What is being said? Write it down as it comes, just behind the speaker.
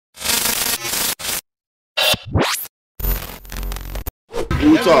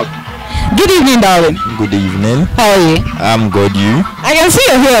We'll talk. Good evening, darling. Good evening. How are you? I'm good. You? I can see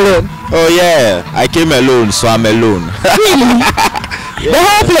you're here alone. Oh yeah, I came alone, so I'm alone. Really? The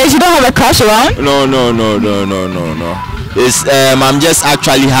whole place, you don't have a crush around? No. It's I'm just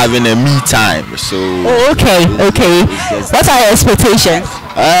actually having a me time. So. Oh, okay. What are your expectations?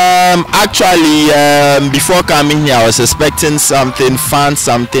 Actually, before coming here, I was expecting something fun,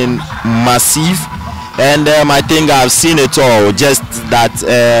 something massive. And I think I've seen it all. Just that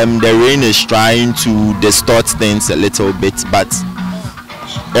the rain is trying to distort things a little bit, but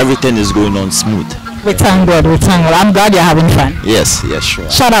everything is going on smooth. We thank God. I'm glad you're having fun. Yes, sure.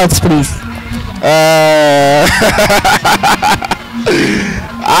 Shout outs, please.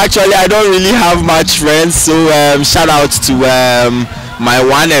 Actually, I don't really have much friends, so shout out to my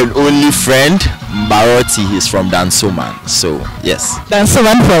one and only friend. Baroti, he's from Dansoman, so yes.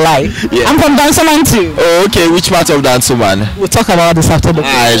 Dansoman for life. Yeah. I'm from Dansoman too. Oh, okay. Which part of Dansoman? We'll talk about this after the.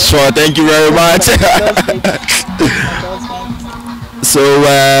 Sure. Thank you very much.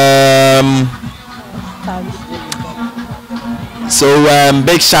 So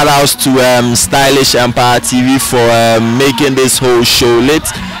big shout outs to Stylish Empire TV for making this whole show lit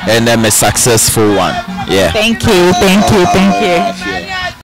and a successful one. Yeah. Thank you.